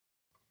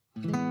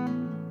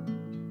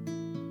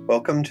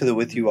Welcome to the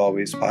With You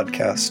Always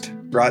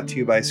podcast, brought to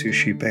you by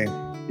Suscipe,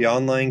 the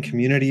online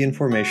community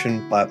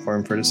information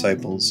platform for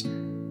disciples.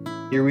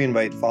 Here we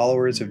invite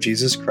followers of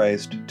Jesus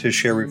Christ to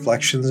share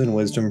reflections and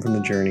wisdom from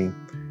the journey.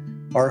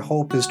 Our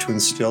hope is to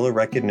instill a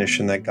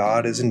recognition that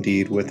God is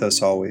indeed with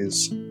us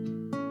always.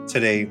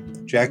 Today,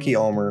 Jackie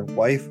Ulmer,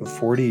 wife of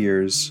 40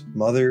 years,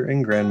 mother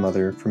and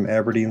grandmother from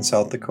Aberdeen,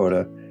 South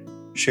Dakota,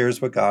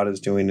 shares what God is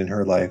doing in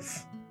her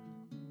life.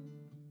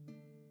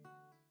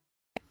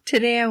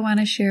 Today I want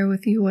to share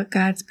with you what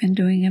God's been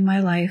doing in my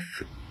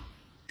life.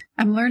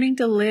 I'm learning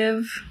to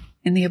live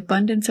in the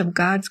abundance of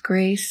God's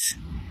grace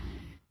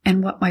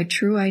and what my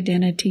true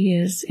identity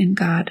is in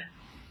God.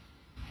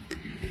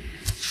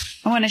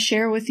 I want to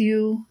share with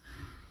you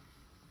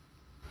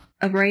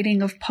a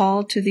writing of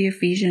Paul to the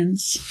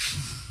Ephesians.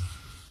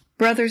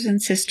 Brothers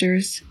and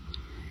sisters,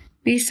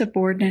 be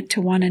subordinate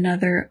to one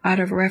another out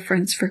of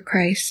reverence for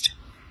Christ.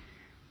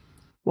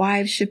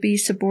 Wives should be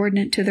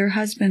subordinate to their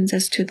husbands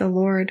as to the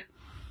Lord.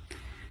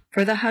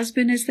 For the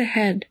husband is the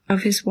head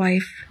of his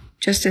wife,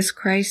 just as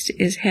Christ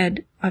is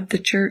head of the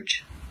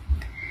church.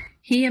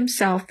 He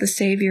himself the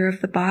Savior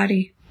of the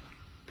body.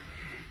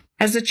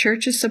 As the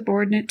church is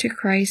subordinate to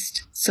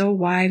Christ, so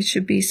wives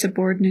should be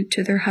subordinate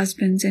to their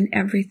husbands in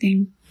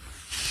everything.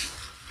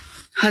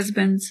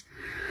 Husbands,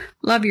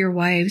 love your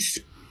wives,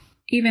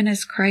 even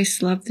as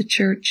Christ loved the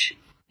church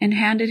and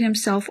handed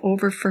himself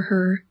over for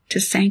her to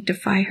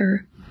sanctify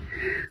her,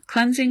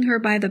 cleansing her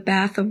by the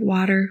bath of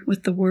water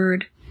with the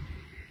word,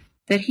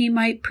 that he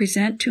might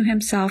present to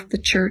himself the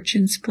church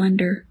in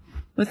splendor,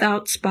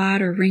 without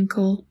spot or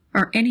wrinkle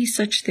or any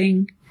such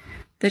thing,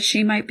 that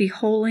she might be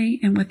holy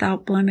and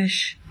without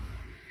blemish.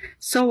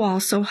 So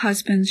also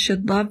husbands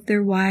should love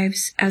their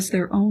wives as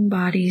their own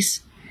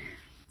bodies.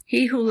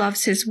 He who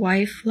loves his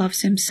wife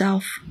loves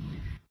himself.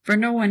 For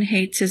no one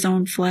hates his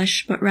own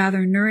flesh, but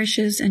rather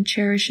nourishes and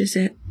cherishes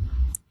it,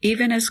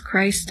 even as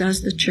Christ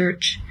does the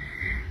church,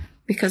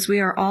 because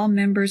we are all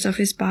members of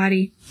his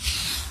body.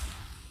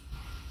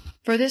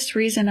 For this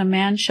reason a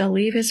man shall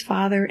leave his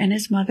father and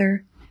his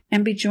mother,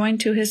 and be joined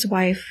to his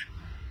wife,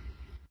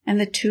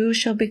 and the two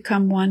shall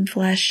become one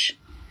flesh.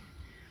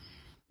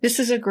 This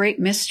is a great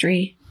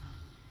mystery,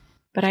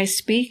 but I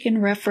speak in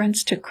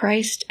reference to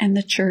Christ and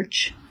the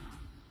church.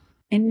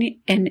 In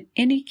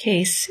any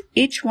case,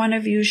 each one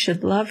of you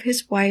should love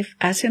his wife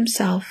as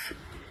himself,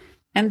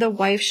 and the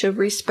wife should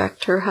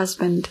respect her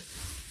husband.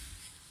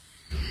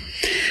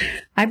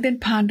 I've been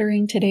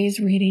pondering today's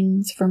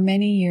readings for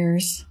many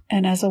years,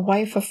 and as a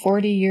wife of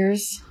 40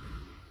 years,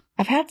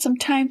 I've had some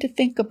time to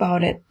think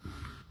about it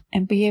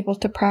and be able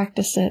to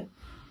practice it.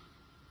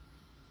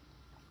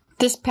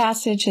 This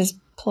passage has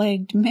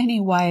plagued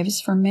many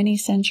wives for many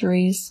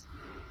centuries.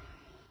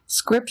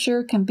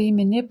 Scripture can be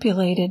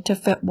manipulated to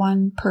fit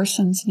one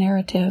person's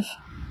narrative.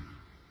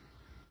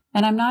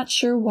 And I'm not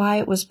sure why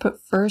it was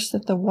put first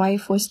that the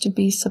wife was to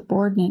be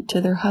subordinate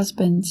to their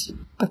husbands,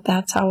 but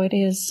that's how it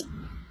is.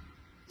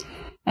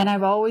 And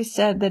I've always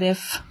said that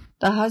if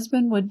the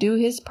husband would do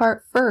his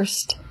part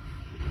first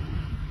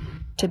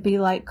to be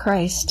like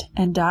Christ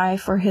and die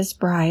for his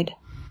bride,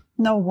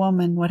 no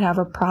woman would have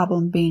a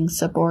problem being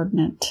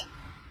subordinate.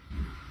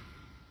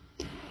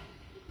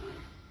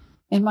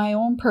 In my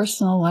own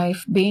personal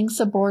life, being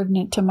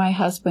subordinate to my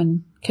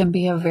husband can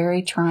be a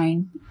very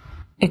trying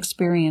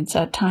experience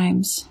at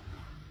times.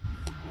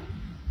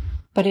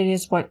 But it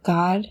is what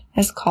God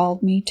has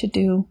called me to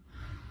do.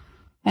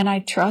 And I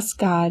trust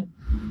God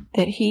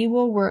that he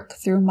will work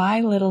through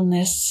my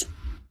littleness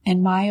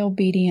and my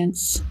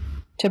obedience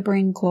to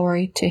bring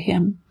glory to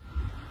him.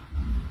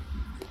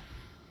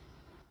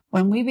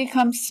 When we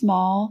become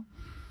small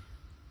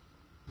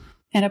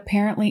and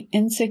apparently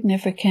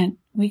insignificant,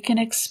 we can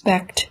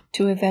expect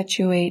to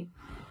eventuate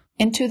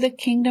into the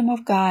kingdom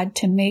of God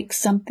to make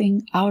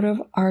something out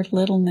of our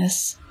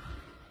littleness.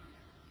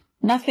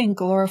 Nothing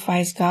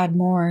glorifies God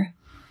more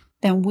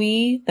than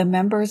we, the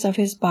members of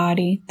his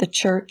body, the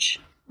church,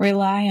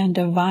 rely on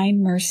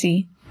divine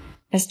mercy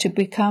as to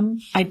become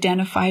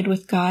identified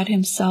with God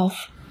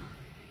himself.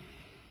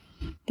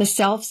 The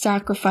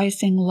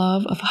self-sacrificing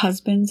love of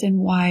husbands and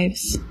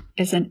wives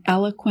is an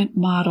eloquent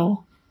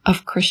model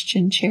of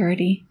Christian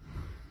charity.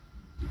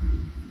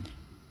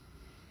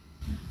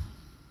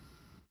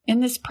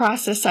 In this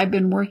process I've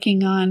been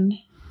working on,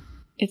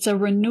 it's a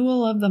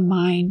renewal of the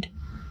mind.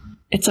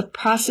 It's a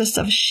process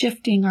of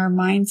shifting our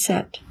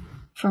mindset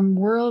from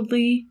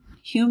worldly,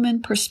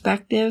 human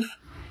perspective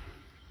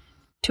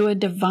to a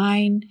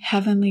divine,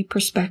 heavenly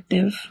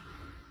perspective.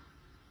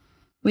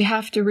 We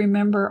have to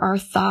remember our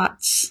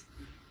thoughts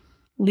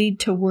lead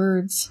to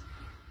words,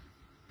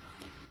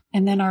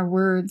 and then our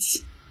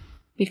words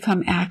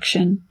become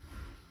action.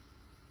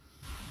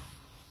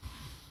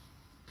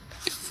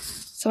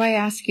 So I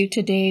ask you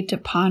today to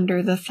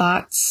ponder the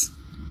thoughts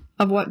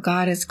of what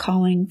God is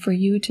calling for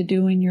you to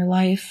do in your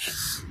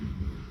life.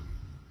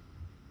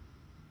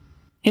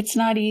 It's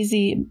not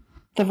easy.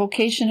 The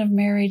vocation of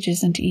marriage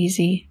isn't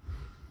easy.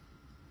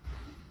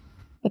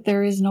 But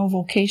there is no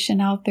vocation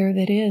out there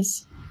that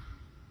is.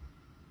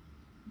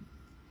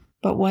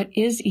 But what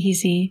is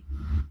easy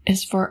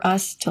is for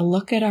us to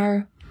look at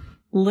our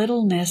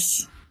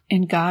littleness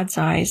in God's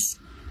eyes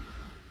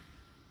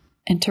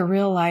and to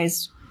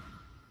realize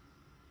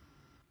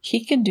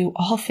He can do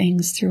all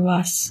things through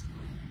us.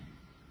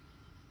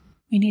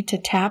 We need to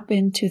tap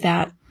into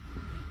that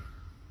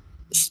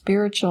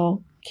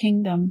spiritual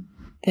kingdom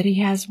that He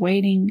has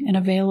waiting and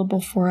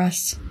available for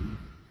us.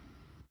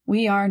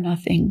 We are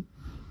nothing,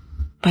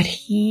 but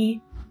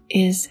He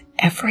is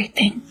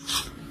everything.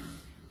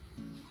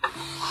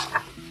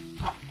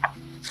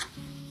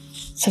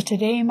 So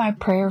today my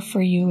prayer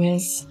for you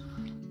is,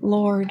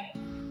 Lord,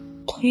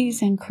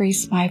 please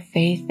increase my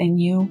faith in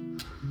You.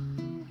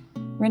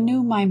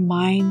 Renew my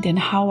mind in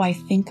how I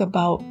think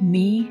about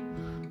me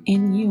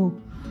in You.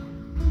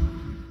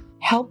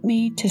 Help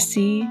me to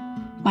see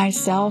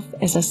myself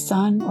as a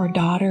son or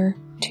daughter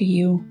to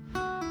You.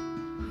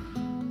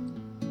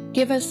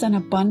 Give us an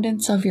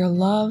abundance of Your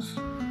love,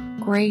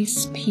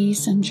 grace,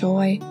 peace, and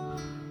joy.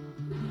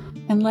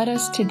 And let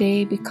us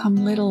today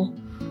become little,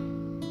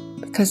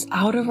 because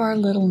out of our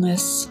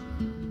littleness,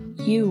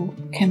 You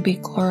can be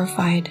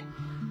glorified.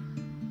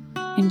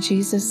 In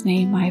Jesus'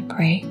 name I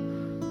pray.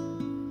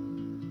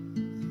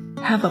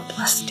 Have a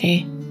blessed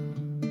day.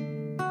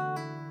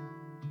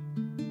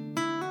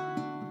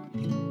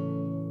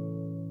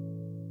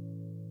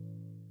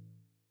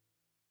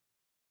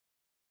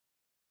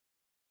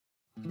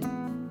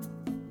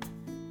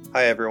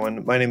 Hi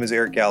everyone, my name is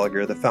Eric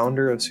Gallagher, the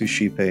founder of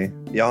Suscipe,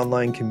 the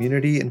online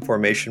community and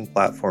formation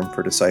platform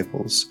for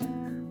disciples.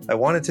 I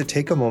wanted to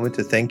take a moment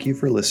to thank you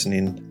for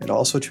listening and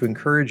also to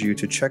encourage you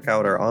to check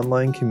out our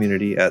online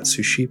community at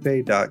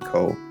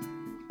suscipe.co.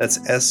 That's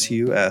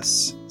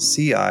suscipe.co.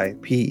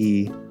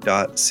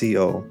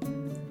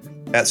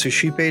 At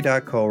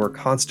suscipe.co, we're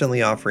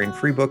constantly offering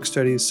free book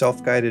studies,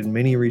 self-guided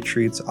mini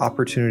retreats,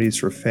 opportunities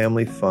for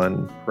family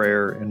fun,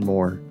 prayer, and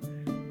more.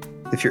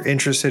 If you're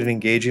interested in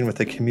engaging with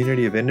a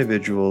community of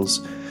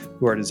individuals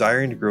who are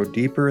desiring to grow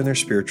deeper in their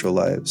spiritual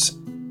lives,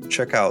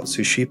 check out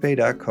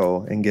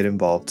suscipe.co and get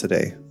involved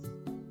today.